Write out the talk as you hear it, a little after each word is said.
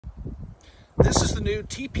This is the new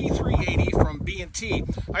TP380 from B&T.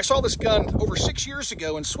 I saw this gun over 6 years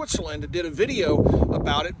ago in Switzerland and did a video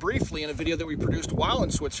about it briefly in a video that we produced while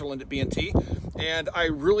in Switzerland at B&T. And I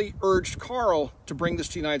really urged Carl to bring this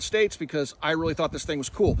to the United States because I really thought this thing was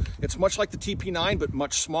cool. It's much like the TP9, but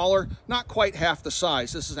much smaller, not quite half the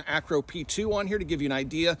size. This is an Acro P2 on here to give you an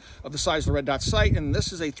idea of the size of the red dot sight. And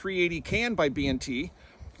this is a 380 can by B&T,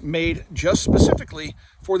 made just specifically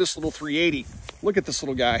for this little 380. Look at this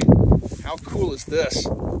little guy. How cool is this?